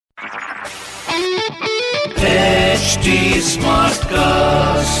HD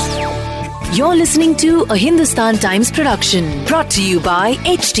Smartcast. You're listening to a Hindustan Times production brought to you by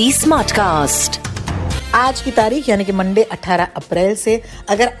HD Smartcast. आज की तारीख यानी कि मंडे 18 अप्रैल से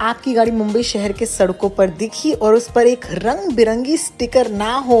अगर आपकी गाड़ी मुंबई शहर के सड़कों पर दिखी और उस पर एक रंग बिरंगी स्टिकर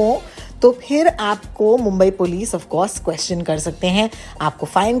ना हो तो फिर आपको Mumbai police of course question कर सकते हैं, आपको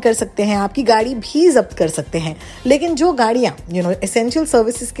फाइन कर सकते हैं, आपकी गाड़ी भी जब्त कर सकते हैं। लेकिन जो गाड़ियां एसेंशियल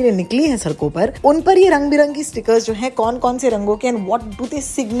सर्विसेज के लिए निकली हैं सड़कों पर, उन पर ये रंग बिरंगी स्टिकर्स जो हैं कौन कौन से रंगों के and what do they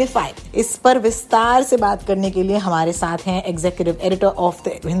signify, इस पर विस्तार से बात करने के लिए हमारे साथ हैं executive editor of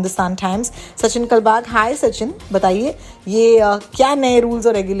the Hindustan times Sachin Kalbag. हाय सचिन, बताइए ये क्या नए रूल्स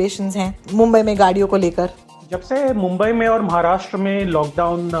और रेगुलेशंस हैं मुंबई में गाड़ियों को लेकर? जब से मुंबई में और महाराष्ट्र में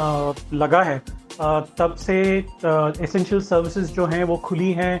लॉकडाउन लगा है तब से एसेंशियल सर्विसेज जो हैं वो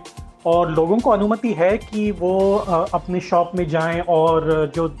खुली हैं और लोगों को अनुमति है कि वो अपने शॉप में जाएं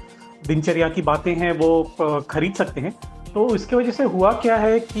और जो दिनचर्या की बातें हैं वो खरीद सकते हैं। तो इसकी वजह से हुआ क्या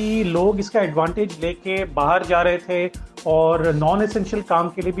है कि लोग इसका एडवांटेज लेके बाहर जा रहे थे और नॉन एसेंशियल काम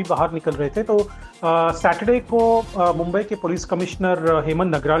के लिए भी बाहर निकल रहे थे। तो सैटरडे को मुंबई के पुलिस कमिश्नर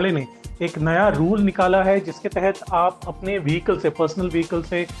हेमंत नगराले ने एक नया रूल निकाला है जिसके तहत आप अपने व्हीकल से, पर्सनल व्हीकल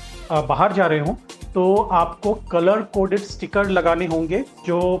से बाहर जा रहे हो तो आपको कलर कोडेड स्टिकर लगाने होंगे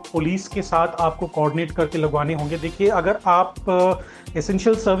जो पुलिस के साथ आपको कोऑर्डिनेट करके लगवाने होंगे। देखिए, अगर आप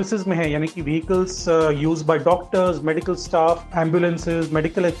एसेंशियल सर्विसेज में हैं यानी कि vehicles use by doctors, medical staff, ambulances,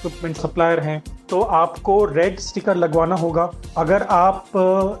 medical equipment supplier हैं तो आपको रेड स्टिकर लगवाना होगा। अगर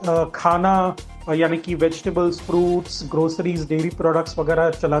आप खाना यानी कि vegetables, fruits, groceries, dairy products वगैरह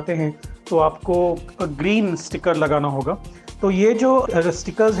चलाते हैं तो आपको ग्रीन स्टिकर लगाना होगा। तो ये जो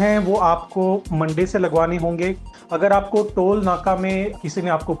स्टिकर्स हैं वो आपको मंडे से लगवाने होंगे। अगर आपको टोल नाका में किसी ने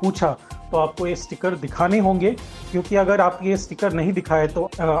आपको पूछा तो आपको ये स्टिकर दिखाने होंगे, क्योंकि अगर आप ये स्टिकर नहीं दिखाए तो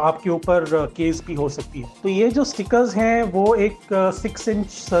आपके ऊपर केस भी हो सकती है। तो ये जो स्टिकर्स हैं वो एक 6 इंच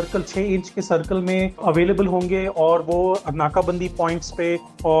सर्कल, 6 इंच के सर्कल में अवेलेबल होंगे और वो नाकाबंदी पॉइंट्स पे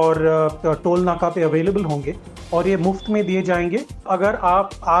और टोल नाका पे अवेलेबल होंगे और ये मुफ्त में दिए जाएंगे। अगर आप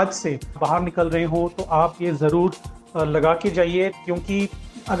आज से बाहर निकल रहे हो तो आप ये ज़रूर लगा के जाइए, क्योंकि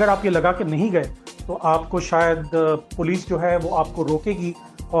अगर आप ये लगा के नहीं गए तो आपको शायद पुलिस जो है वो आपको रोकेगी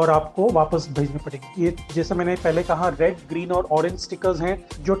और आपको वापस भेजनी पड़ेगी। ये जैसे मैंने पहले कहा, रेड, ग्रीन और ऑरेंज स्टिकर्स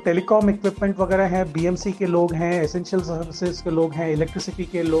हैं। जो टेलीकॉम इक्विपमेंट वगैरह हैं, बीएमसी के लोग हैं, एसेंशियल सर्विसेज के लोग हैं, इलेक्ट्रिसिटी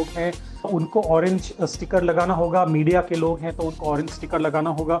के लोग हैं, उनको ऑरेंज स्टिकर लगाना होगा। मीडिया के लोग हैं तो उनको ऑरेंज स्टिकर लगाना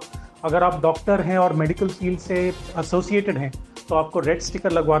होगा। अगर आप डॉक्टर हैं और मेडिकल फील्ड से एसोसिएटेड हैं तो आपको रेड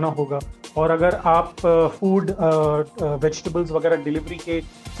स्टिकर लगवाना होगा। और अगर आप फूड, वेजिटेबल्स वगैरह डिलीवरी के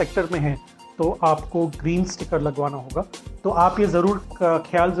सेक्टर में हैं तो आपको ग्रीन स्टिकर लगवाना होगा। तो आप ये ज़रूर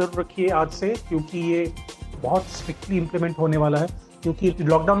ख्याल ज़रूर रखिए आज से, क्योंकि ये बहुत स्ट्रिक्टली इम्प्लीमेंट होने वाला है। क्योंकि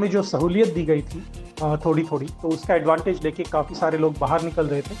लॉकडाउन में जो सहूलियत दी गई थी थोड़ी थोड़ी, तो उसका एडवांटेज लेके काफ़ी सारे लोग बाहर निकल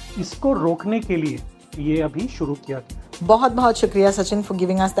रहे थे। इसको रोकने के लिए ये अभी शुरू किया गया। बहुत बहुत शुक्रिया Sachin for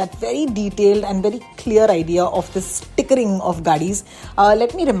giving us that very detailed and very clear idea of the stickering of गाड़ीज।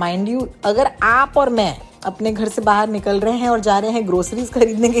 लेट मी रिमाइंड यू, अगर आप और मैं अपने घर से बाहर निकल रहे हैं और जा रहे हैं ग्रोसरीज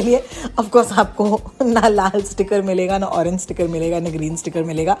खरीदने के लिए, ऑफ कोर्स आपको ना लाल स्टिकर मिलेगा, ना ऑरेंज स्टिकर मिलेगा, ना ग्रीन स्टिकर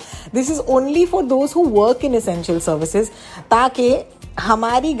मिलेगा। This is only for those who work in essential services, ताकि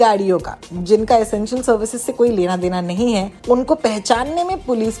हमारी गाड़ियों का, जिनका एसेंशियल सर्विसेज से कोई लेना देना नहीं है, उनको पहचानने में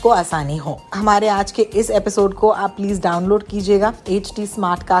पुलिस को आसानी हो। हमारे आज के इस एपिसोड को आप प्लीज डाउनलोड कीजिएगा HD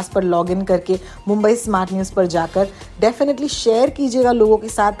स्मार्टकास्ट पर लॉग इन करके, मुंबई स्मार्ट न्यूज पर जाकर डेफिनेटली शेयर कीजिएगा लोगों के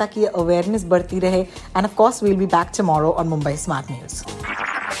साथ ताकि ये अवेयरनेस बढ़ती रहे। And of course we will be back tomorrow on Mumbai smart news.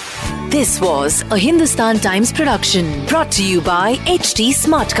 This was a Hindustan Times production brought to you by HD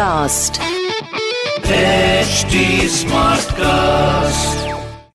Smartcast. HD Smartcast.